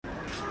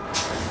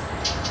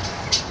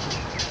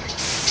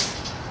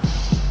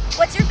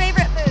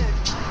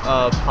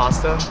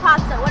Pasta.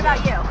 Pasta. What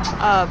about you?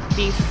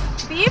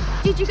 Beef. Beef?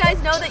 Did you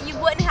guys know that you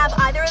wouldn't have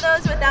either of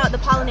those without the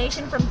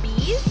pollination from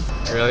bees?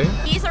 Really?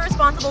 Bees are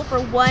responsible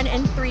for 1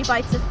 in 3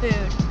 bites of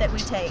food that we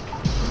take.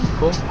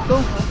 Cool.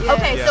 Yeah.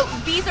 Okay, Yeah. so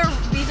bees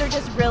are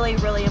just really,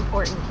 really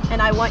important,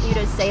 and I want you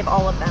to save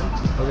all of them.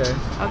 Okay.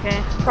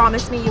 Okay,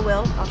 Promise me you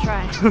will. I'll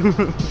try.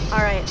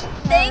 All right.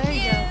 Thank there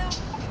you you. go.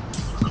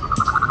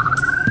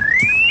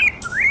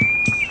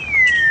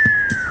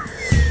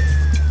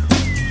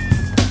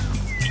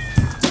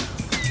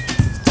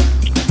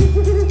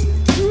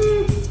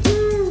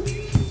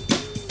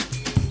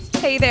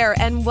 Hey there,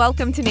 and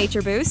welcome to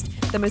Nature Boost,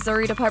 the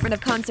Missouri Department of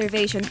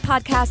Conservation's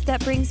podcast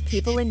that brings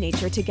people and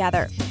nature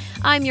together.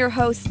 I'm your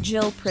host,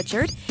 Jill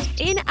Pritchard.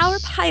 In our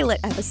pilot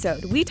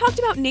episode, we talked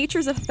about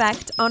nature's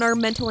effect on our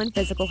mental and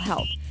physical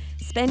health.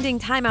 Spending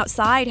time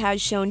outside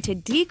has shown to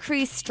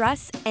decrease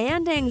stress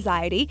and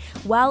anxiety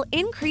while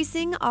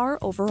increasing our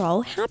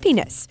overall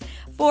happiness.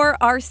 For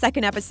our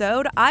second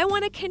episode, I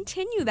want to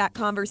continue that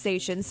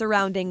conversation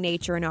surrounding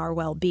nature and our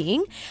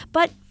well-being,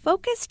 but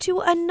focus to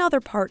another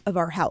part of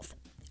our health,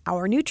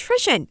 our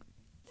nutrition.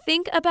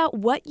 Think about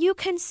what you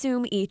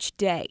consume each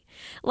day.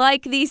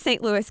 Like these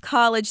St. Louis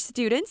College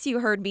students you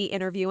heard me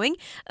interviewing,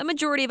 a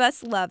majority of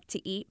us love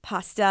to eat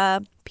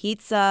pasta,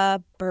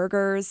 pizza,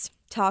 burgers,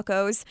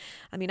 tacos.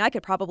 I mean, I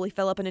could probably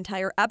fill up an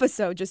entire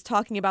episode just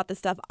talking about the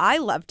stuff I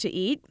love to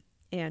eat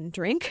and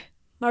drink.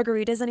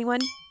 Margaritas,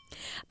 anyone?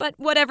 But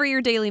whatever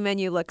your daily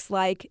menu looks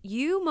like,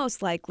 you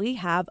most likely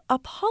have a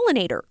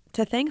pollinator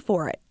to thank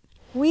for it.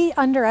 We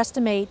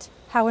underestimate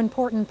how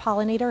important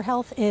pollinator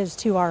health is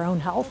to our own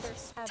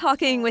health.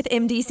 Talking with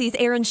MDC's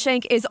Aaron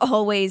Shank is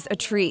always a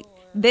treat.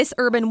 This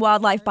urban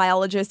wildlife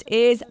biologist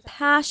is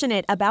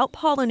passionate about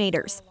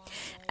pollinators.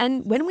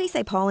 And when we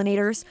say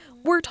pollinators,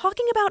 we're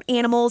talking about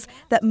animals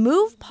that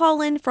move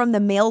pollen from the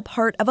male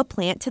part of a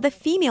plant to the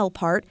female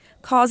part,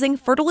 causing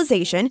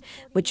fertilization,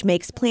 which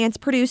makes plants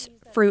produce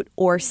fruit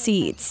or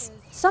seeds.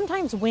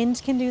 Sometimes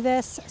wind can do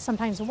this,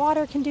 sometimes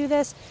water can do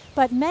this,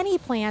 but many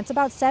plants,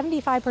 about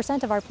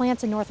 75% of our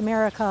plants in North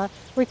America,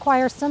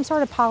 require some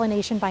sort of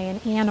pollination by an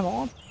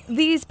animal.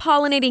 These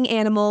pollinating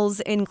animals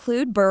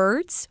include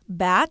birds,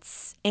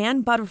 bats,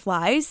 and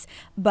butterflies,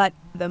 but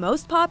the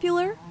most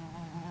popular?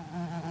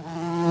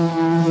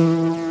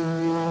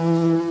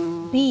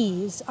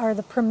 Bees are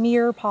the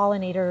premier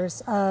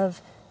pollinators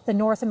of the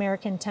North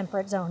American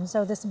temperate zone.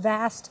 So this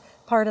vast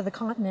part of the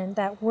continent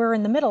that we're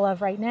in the middle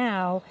of right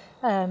now,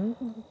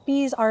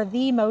 bees are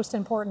the most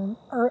important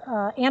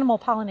animal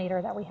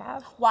pollinator that we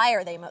have. Why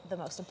are they the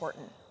most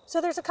important? So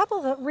there's a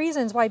couple of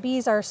reasons why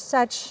bees are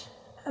such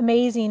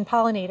amazing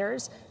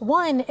pollinators.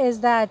 One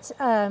is that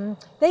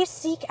they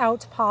seek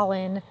out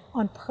pollen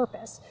on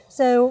purpose.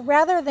 So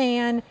rather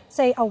than,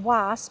 say, a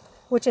wasp,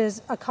 which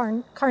is a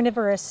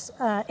carnivorous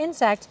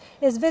insect,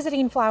 is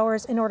visiting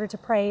flowers in order to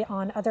prey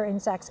on other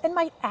insects and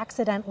might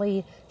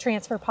accidentally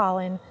transfer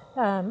pollen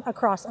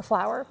across a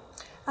flower.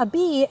 A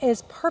bee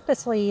is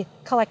purposely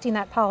collecting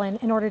that pollen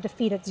in order to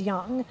feed its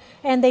young,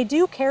 and they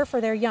do care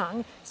for their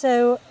young.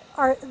 So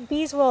our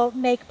bees will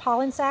make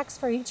pollen sacs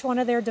for each one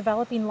of their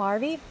developing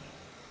larvae,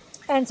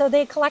 and so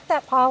they collect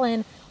that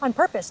pollen on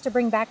purpose to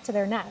bring back to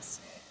their nests.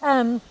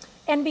 And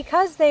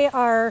because they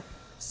are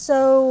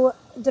so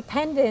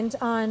dependent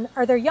on,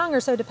 or their young are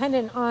so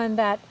dependent on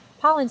that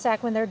pollen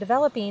sac when they're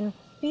developing,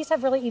 bees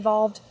have really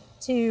evolved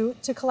to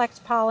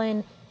collect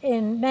pollen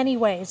in many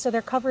ways. So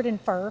they're covered in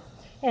fur,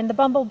 and the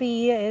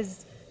bumblebee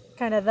is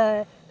kind of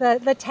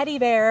the teddy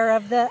bear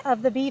of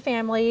the bee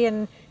family,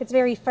 and it's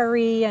very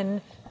furry,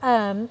 and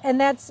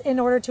that's in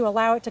order to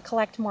allow it to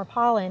collect more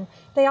pollen.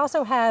 They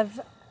also have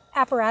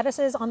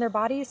apparatuses on their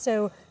bodies,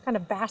 so kind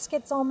of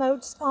baskets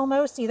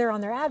almost either on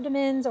their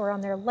abdomens or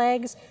on their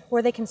legs,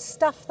 where they can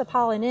stuff the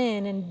pollen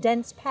in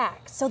dense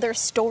packs. So they're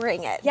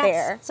storing it Yes.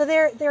 there. So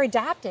they're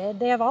adapted.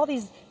 They have all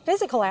these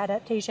physical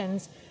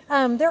adaptations.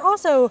 They're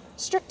also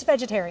strict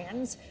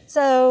vegetarians.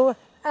 So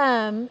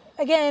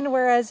again,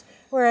 whereas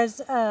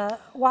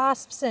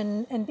wasps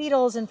and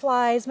beetles and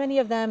flies, many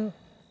of them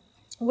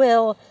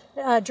will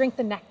drink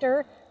the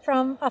nectar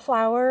from a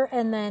flower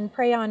and then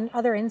prey on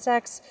other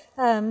insects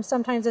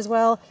sometimes as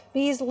well.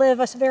 Bees live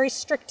a very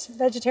strict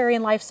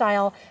vegetarian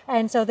lifestyle,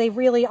 and so they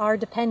really are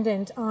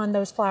dependent on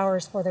those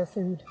flowers for their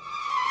food.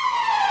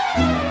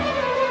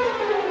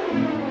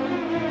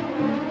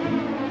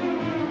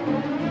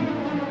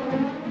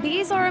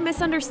 Bees are a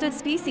misunderstood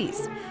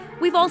species.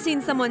 We've all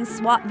seen someone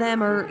swat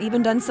them or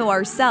even done so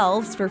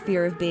ourselves for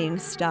fear of being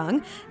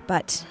stung.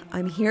 But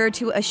I'm here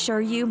to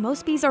assure you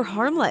most bees are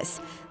harmless.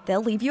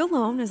 They'll leave you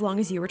alone as long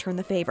as you return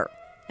the favor.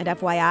 And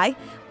FYI,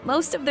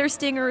 most of their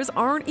stingers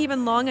aren't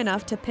even long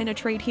enough to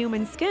penetrate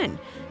human skin.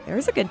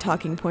 There's a good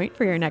talking point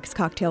for your next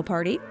cocktail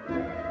party.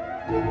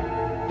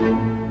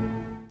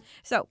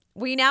 So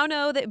we now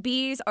know that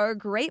bees are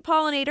great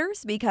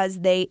pollinators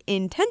because they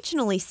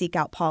intentionally seek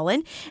out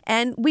pollen,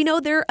 and we know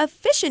they're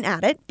efficient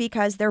at it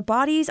because their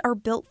bodies are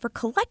built for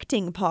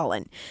collecting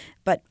pollen.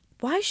 But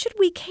why should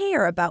we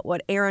care about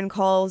what Aaron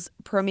calls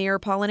premier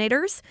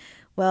pollinators?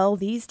 Well,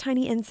 these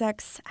tiny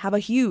insects have a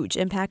huge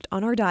impact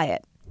on our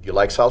diet. You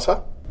like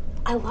salsa?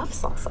 I love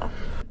salsa.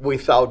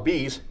 Without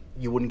bees,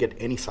 you wouldn't get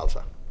any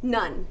salsa.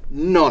 None.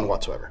 None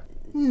whatsoever.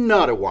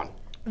 Not a one.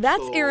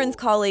 That's Aaron's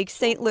colleague,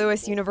 St.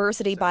 Louis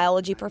University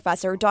biology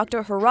professor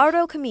Dr.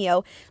 Gerardo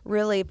Camillo,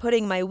 really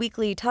putting my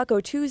weekly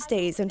Taco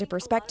Tuesdays into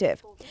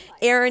perspective.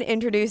 Aaron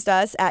introduced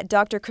us at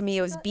Dr.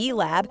 Camillo's bee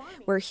lab,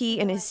 where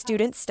he and his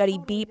students study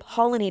bee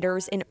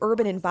pollinators in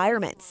urban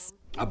environments.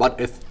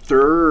 About a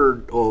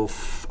third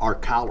of our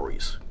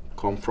calories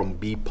come from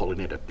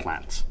bee-pollinated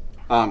plants.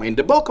 And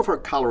the bulk of our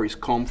calories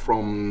come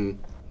from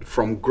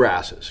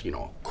grasses,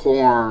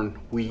 corn,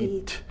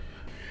 wheat,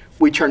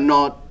 which are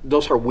not,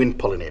 those are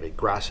wind-pollinated.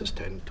 Grasses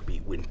tend to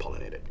be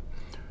wind-pollinated.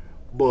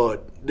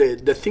 But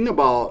the thing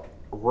about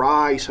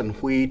rice and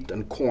wheat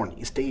and corn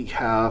is they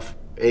have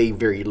a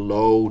very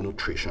low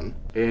nutrition.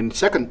 And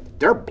second,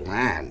 they're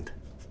bland.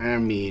 I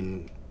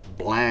mean,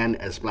 bland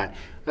as bland.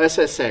 As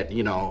I said,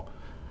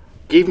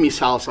 give me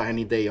salsa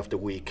any day of the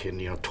week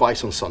and,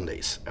 twice on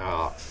Sundays.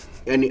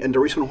 And the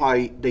reason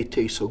why they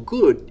taste so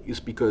good is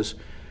because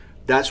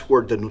that's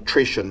where the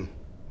nutrition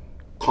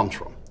comes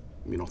from.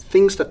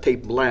 Things that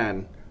taste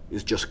bland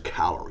is just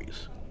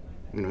calories.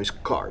 It's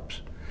carbs.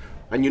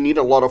 And you need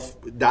a lot of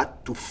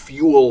that to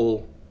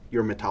fuel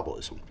your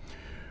metabolism.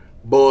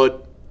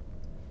 But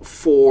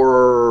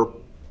for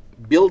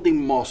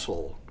building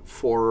muscle,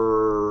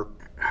 for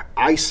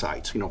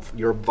eyesight,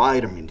 your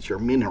vitamins, your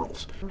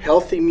minerals,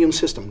 healthy immune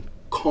system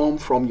come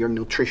from your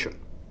nutrition.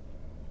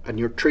 And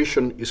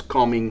nutrition is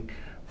coming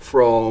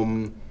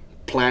from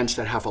plants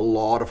that have a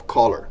lot of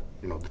color.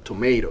 The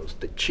tomatoes,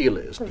 the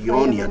chiles, the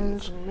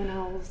onions, and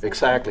minerals.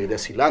 exactly, the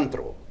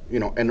cilantro,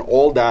 and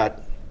all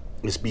that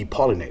is bee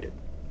pollinated.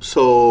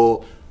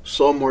 So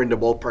somewhere in the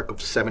ballpark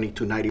of 70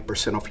 to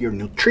 90% of your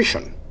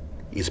nutrition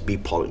is bee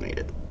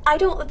pollinated. I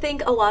don't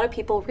think a lot of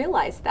people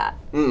realize that.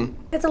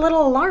 It's a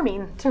little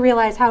alarming to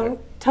realize how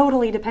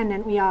totally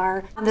dependent we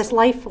are on this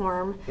life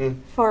form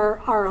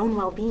for our own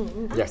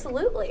well-being.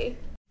 Absolutely.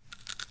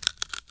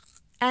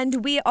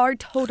 And we are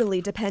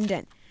totally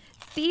dependent.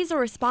 Bees are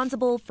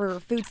responsible for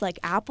foods like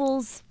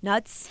apples,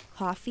 nuts,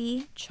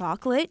 coffee,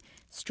 chocolate,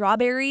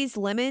 strawberries,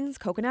 lemons,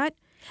 coconut.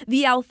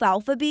 The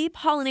alfalfa bee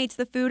pollinates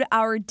the food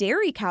our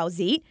dairy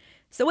cows eat,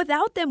 so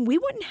without them, we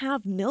wouldn't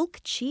have milk,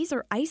 cheese,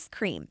 or ice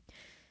cream.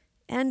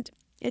 And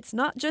it's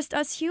not just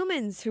us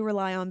humans who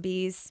rely on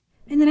bees.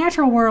 In the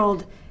natural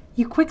world,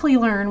 you quickly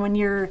learn when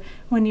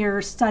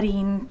you're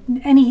studying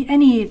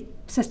any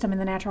system in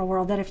the natural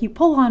world that if you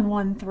pull on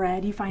one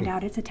thread, you find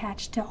out it's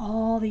attached to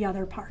all the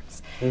other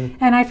parts.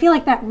 And I feel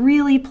like that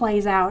really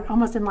plays out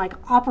almost in like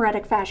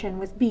operatic fashion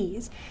with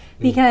bees,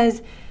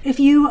 because if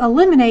you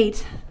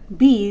eliminate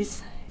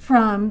bees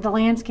from the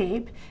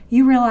landscape,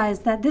 you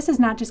realize that this is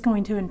not just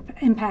going to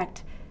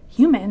impact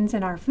humans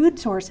and our food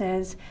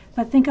sources,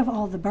 but think of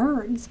all the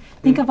birds.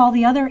 Think of all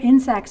the other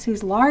insects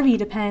whose larvae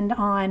depend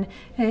on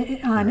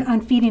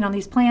feeding on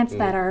these plants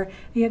that are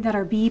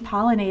bee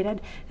pollinated.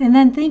 And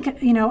then think,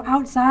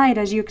 outside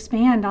as you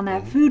expand on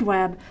that food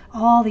web,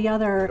 all the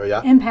other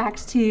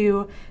impacts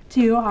to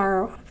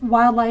our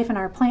wildlife and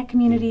our plant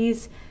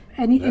communities.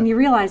 And you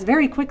realize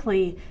very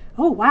quickly,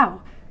 oh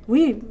wow,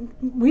 we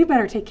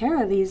better take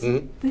care of these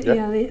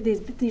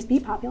these bee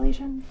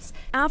populations.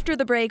 After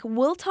the break,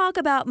 we'll talk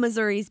about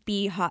Missouri's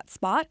bee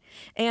hotspot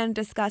and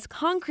discuss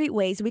concrete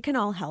ways we can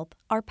all help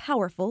our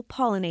powerful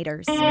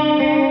pollinators.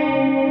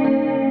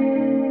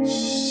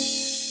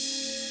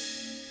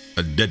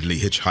 A deadly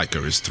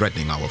hitchhiker is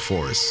threatening our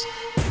forests.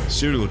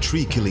 Serial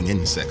tree-killing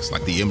insects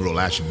like the emerald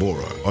ash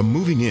borer are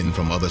moving in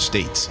from other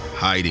states,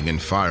 hiding in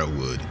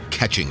firewood,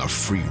 catching a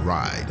free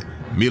ride.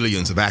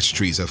 Millions of ash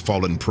trees have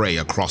fallen prey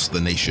across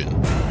the nation.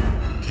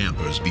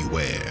 Campers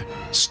beware.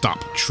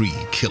 Stop tree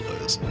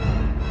killers.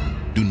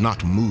 Do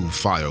not move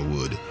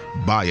firewood.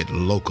 Buy it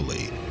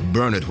locally.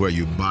 Burn it where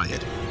you buy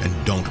it. And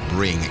don't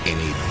bring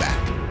any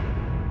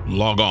back.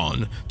 Log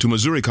on to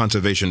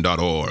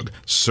MissouriConservation.org.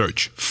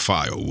 Search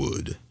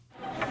firewood.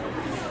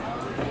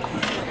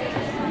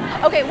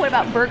 Okay, what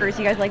about burgers?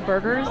 You guys like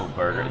burgers? Oh,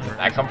 burgers.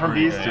 I come from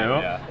bees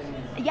too.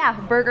 Yeah,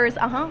 burgers,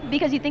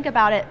 Because you think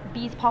about it,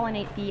 bees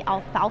pollinate the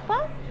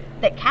alfalfa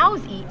that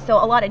cows eat, so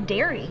a lot of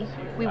dairy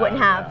we wouldn't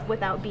have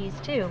without bees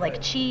too,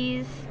 like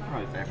cheese. Oh,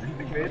 is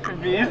everything made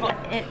from bees? It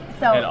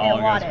all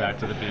goes back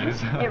to the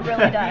bees. It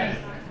really does.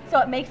 So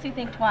it makes you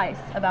think twice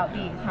about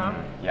bees, huh?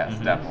 Yes,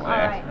 definitely.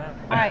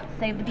 All right,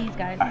 save the bees,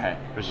 guys. All right,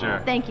 for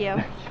sure. Thank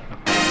you.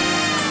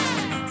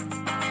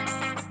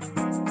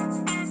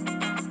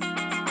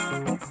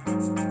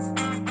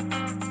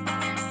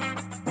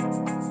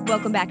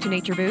 Welcome back to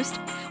Nature Boost.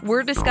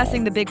 We're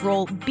discussing the big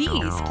role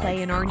bees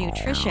play in our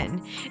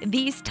nutrition.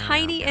 These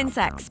tiny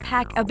insects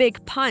pack a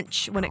big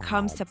punch when it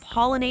comes to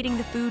pollinating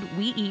the food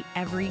we eat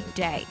every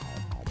day.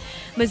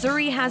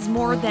 Missouri has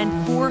more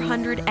than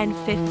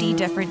 450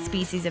 different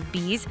species of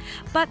bees,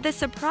 but the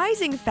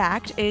surprising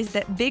fact is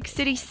that big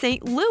city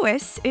St.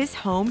 Louis is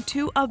home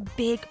to a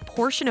big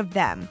portion of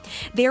them.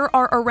 There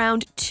are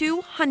around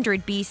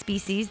 200 bee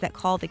species that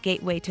call the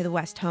Gateway to the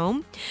West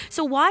home.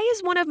 So why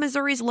is one of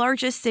Missouri's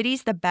largest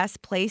cities the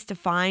best place to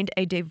find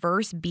a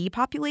diverse bee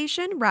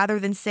population rather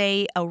than,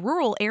 say, a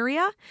rural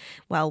area?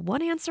 Well,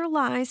 one answer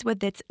lies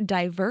with its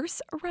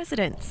diverse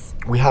residents.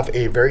 We have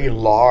a very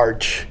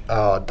large,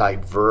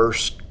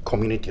 diverse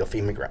community of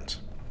immigrants.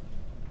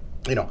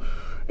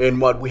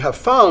 And what we have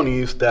found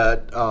is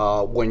that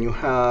when you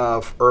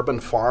have urban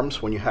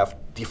farms, when you have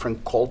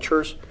different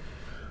cultures,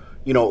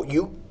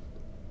 you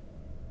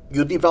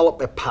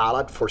develop a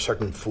palate for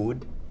certain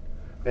food,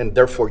 and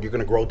therefore you're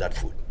going to grow that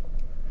food.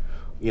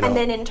 And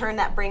then in turn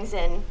that brings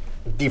in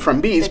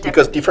different bees,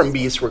 because different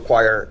plants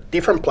require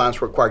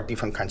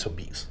different kinds of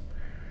bees.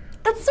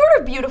 That's sort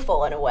of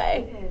beautiful in a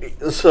way.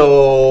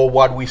 So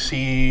what we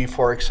see,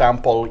 for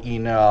example,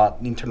 in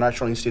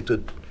International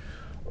Institute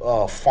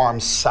Farm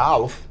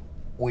South,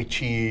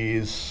 which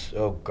is,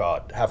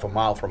 half a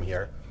mile from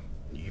here,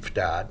 if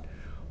that,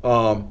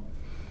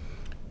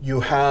 you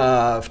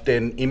have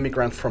then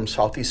immigrants from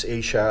Southeast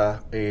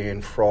Asia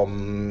and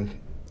from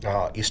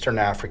Eastern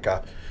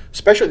Africa.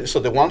 Especially, so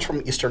the ones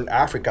from Eastern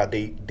Africa,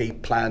 they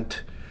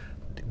plant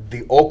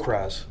the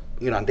okras,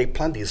 and they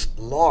plant these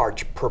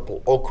large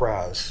purple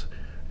okras,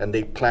 and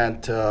they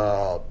plant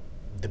the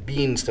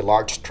beans, the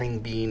large string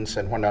beans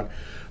and whatnot.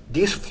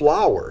 These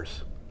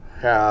flowers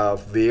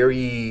have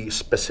very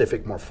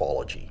specific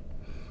morphology,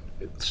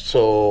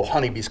 so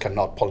honeybees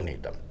cannot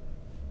pollinate them.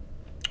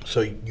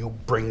 So you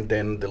bring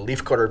then the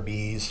leafcutter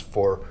bees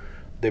for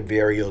the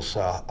various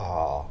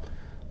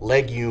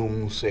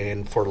legumes,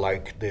 and for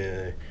like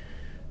the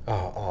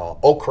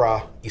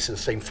okra is the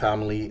same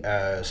family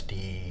as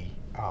the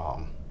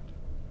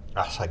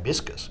as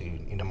hibiscus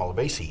in the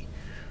Malvaceae.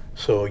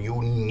 So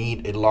you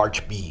need a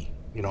large bee.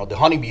 The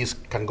honeybees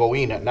can go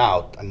in and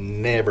out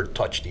and never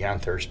touch the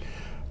anthers,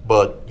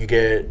 but you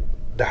get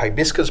the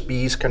hibiscus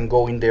bees can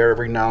go in there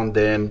every now and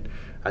then,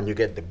 and you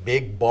get the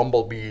big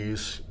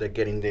bumblebees that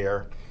get in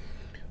there.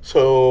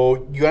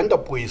 So you end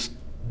up with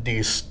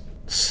these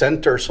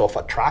centers of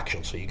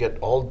attraction. So you get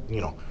all,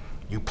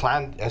 you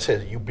plant, I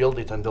said, you build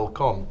it and they'll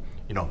come.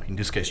 In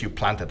this case, you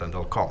plant it and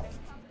they'll come.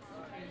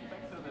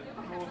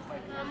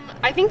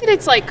 I think that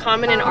it's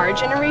common in our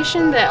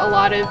generation that a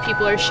lot of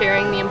people are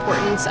sharing the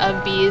importance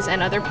of bees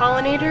and other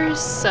pollinators,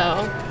 so.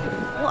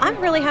 Well, I'm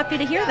really happy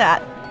to hear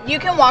that. You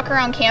can walk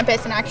around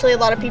campus, and actually a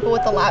lot of people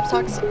with the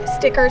laptop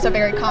stickers, a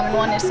very common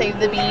one, is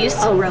Save the Bees.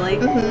 Oh, really?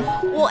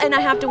 Mm-hmm. Well, and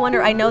I have to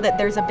wonder, I know that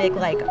there's a big,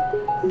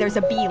 there's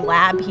a bee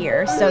lab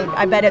here, so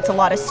I bet it's a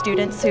lot of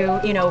students who,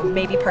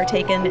 maybe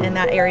partake in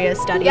that area of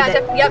study. Yeah,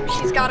 yep,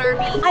 she's got her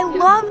bee. I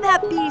love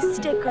that bee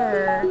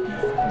sticker.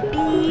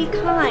 Be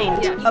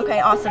kind. Yes. Okay,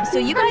 awesome. So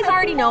you guys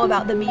already know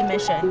about the bee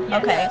mission.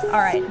 Yes. Okay,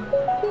 all right.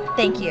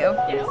 Thank you.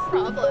 No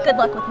problem. Good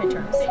luck with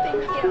midterms.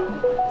 Thank you.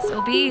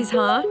 So bees,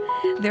 huh?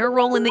 Their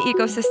role in the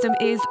ecosystem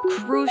is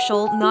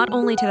crucial not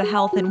only to the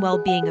health and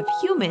well-being of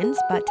humans,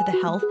 but to the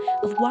health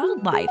of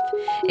wildlife.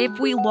 If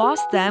we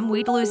lost them,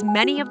 we'd lose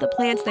many of the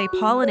plants they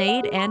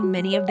pollinate and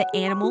many of the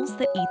animals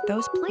that eat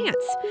those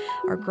plants.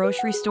 Our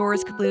grocery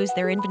stores could lose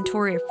their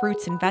inventory of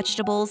fruits and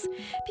vegetables.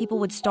 People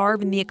would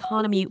starve and the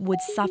economy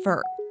would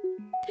suffer.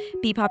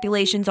 Bee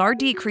populations are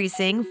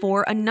decreasing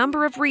for a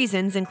number of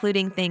reasons,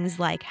 including things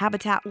like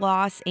habitat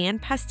loss and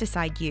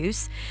pesticide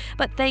use.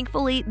 But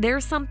thankfully,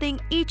 there's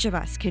something each of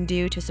us can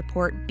do to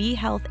support bee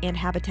health and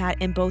habitat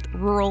in both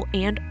rural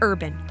and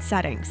urban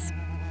settings.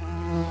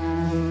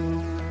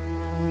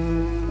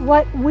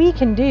 What we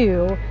can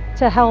do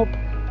to help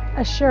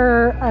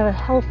assure a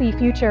healthy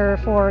future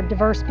for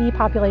diverse bee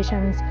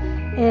populations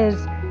is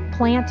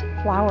plant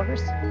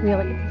flowers,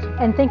 really,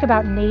 and think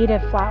about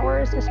native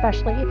flowers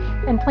especially,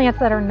 and plants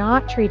that are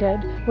not treated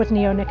with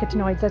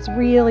neonicotinoids. It's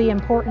really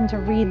important to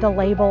read the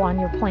label on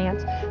your plant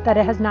that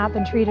it has not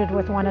been treated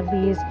with one of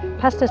these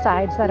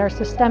pesticides that are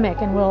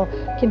systemic and will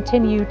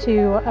continue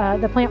to,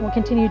 the plant will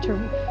continue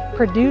to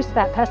produce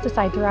that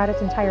pesticide throughout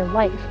its entire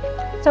life.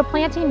 So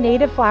planting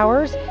native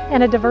flowers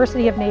and a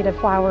diversity of native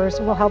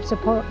flowers will help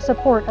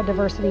support a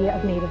diversity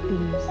of native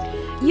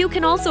bees. You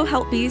can also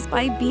help bees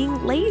by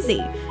being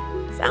lazy.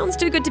 Sounds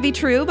too good to be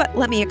true, but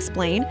let me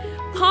explain.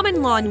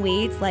 Common lawn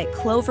weeds like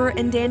clover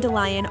and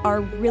dandelion are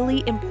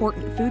really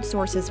important food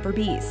sources for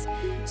bees.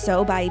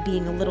 So by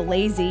being a little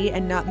lazy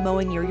and not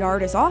mowing your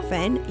yard as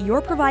often,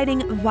 you're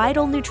providing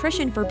vital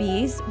nutrition for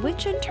bees,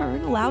 which in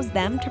turn allows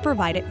them to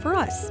provide it for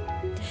us.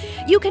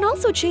 You can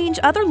also change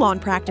other lawn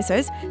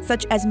practices,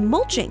 such as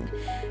mulching.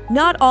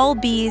 Not all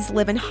bees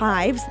live in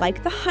hives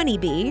like the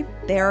honeybee.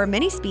 There are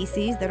many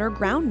species that are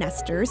ground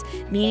nesters,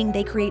 meaning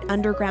they create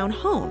underground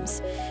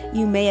homes.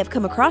 You may have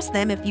come across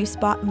them if you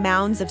spot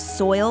mounds of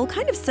soil,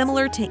 kind of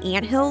similar to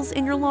anthills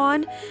in your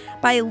lawn.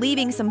 By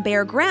leaving some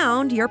bare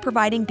ground, you're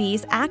providing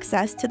bees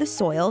access to the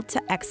soil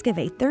to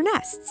excavate their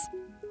nests.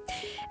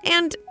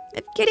 And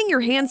If getting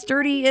your hands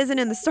dirty isn't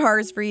in the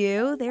stars for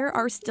you, there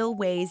are still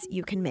ways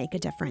you can make a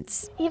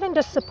difference. Even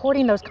just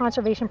supporting those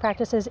conservation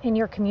practices in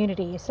your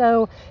community.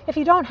 So if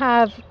you don't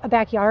have a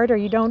backyard or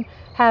you don't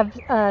have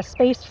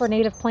space for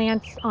native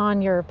plants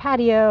on your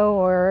patio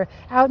or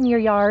out in your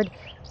yard,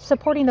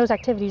 supporting those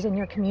activities in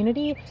your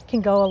community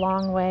can go a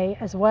long way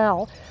as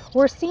well.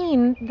 We're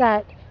seeing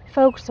that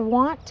folks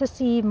want to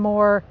see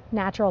more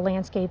natural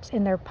landscapes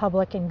in their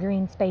public and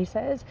green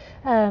spaces.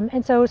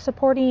 And so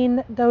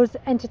supporting those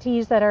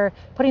entities that are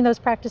putting those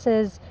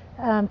practices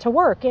to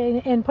work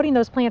and putting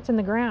those plants in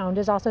the ground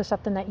is also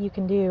something that you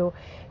can do.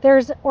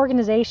 There's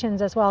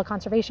organizations as well,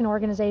 conservation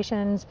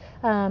organizations,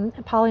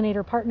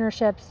 pollinator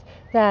partnerships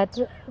that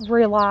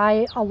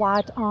rely a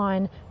lot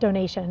on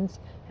donations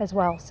as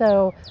well.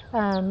 So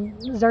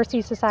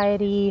Xerces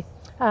Society,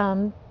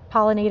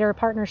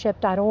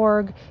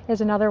 pollinatorpartnership.org is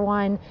another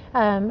one,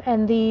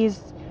 and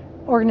these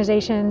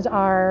organizations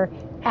are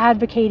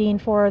advocating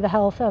for the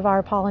health of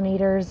our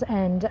pollinators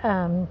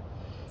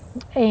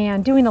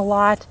and doing a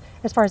lot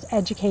as far as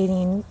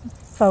educating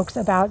folks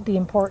about the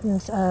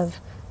importance of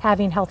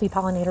having healthy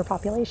pollinator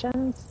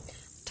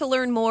populations. To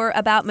learn more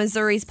about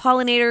Missouri's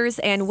pollinators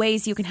and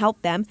ways you can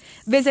help them,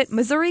 visit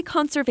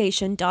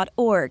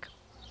MissouriConservation.org.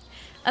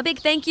 A big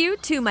thank you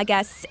to my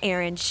guests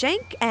Erin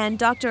Schenk and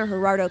Dr.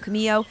 Gerardo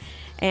Camillo.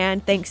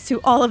 And thanks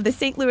to all of the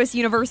St. Louis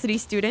University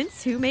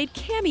students who made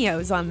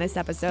cameos on this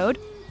episode.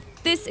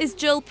 This is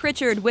Jill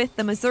Pritchard with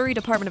the Missouri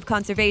Department of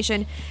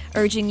Conservation,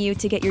 urging you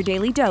to get your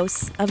daily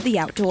dose of the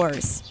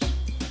outdoors.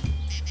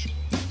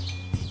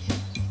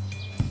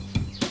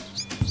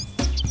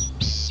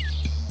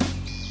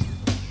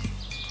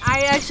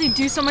 I actually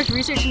do so much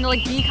research into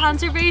bee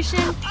conservation.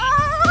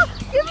 Oh,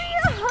 give me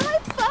a high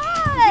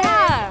five!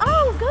 Yeah.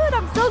 Oh, good.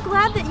 I'm so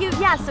glad that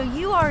so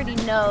you already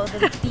know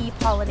the bee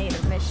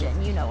pollinator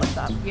mission. You know what's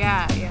up.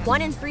 Yeah.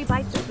 1 in 3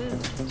 bites are food.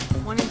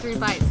 1 in 3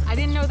 bites. I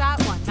didn't know that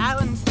one. That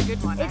one's the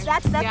good one. That's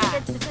a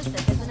good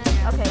statistic, isn't it?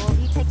 Yeah. Okay, well,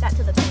 you take that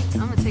to the bank.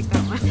 I'm gonna take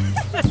that one.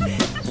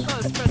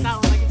 Oh, spread that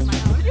one like it's my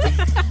own.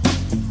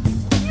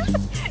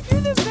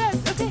 You're the best.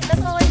 Okay,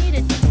 that's all I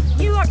needed.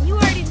 You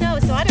already know,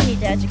 so I don't need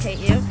to educate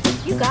you.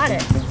 You got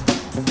it.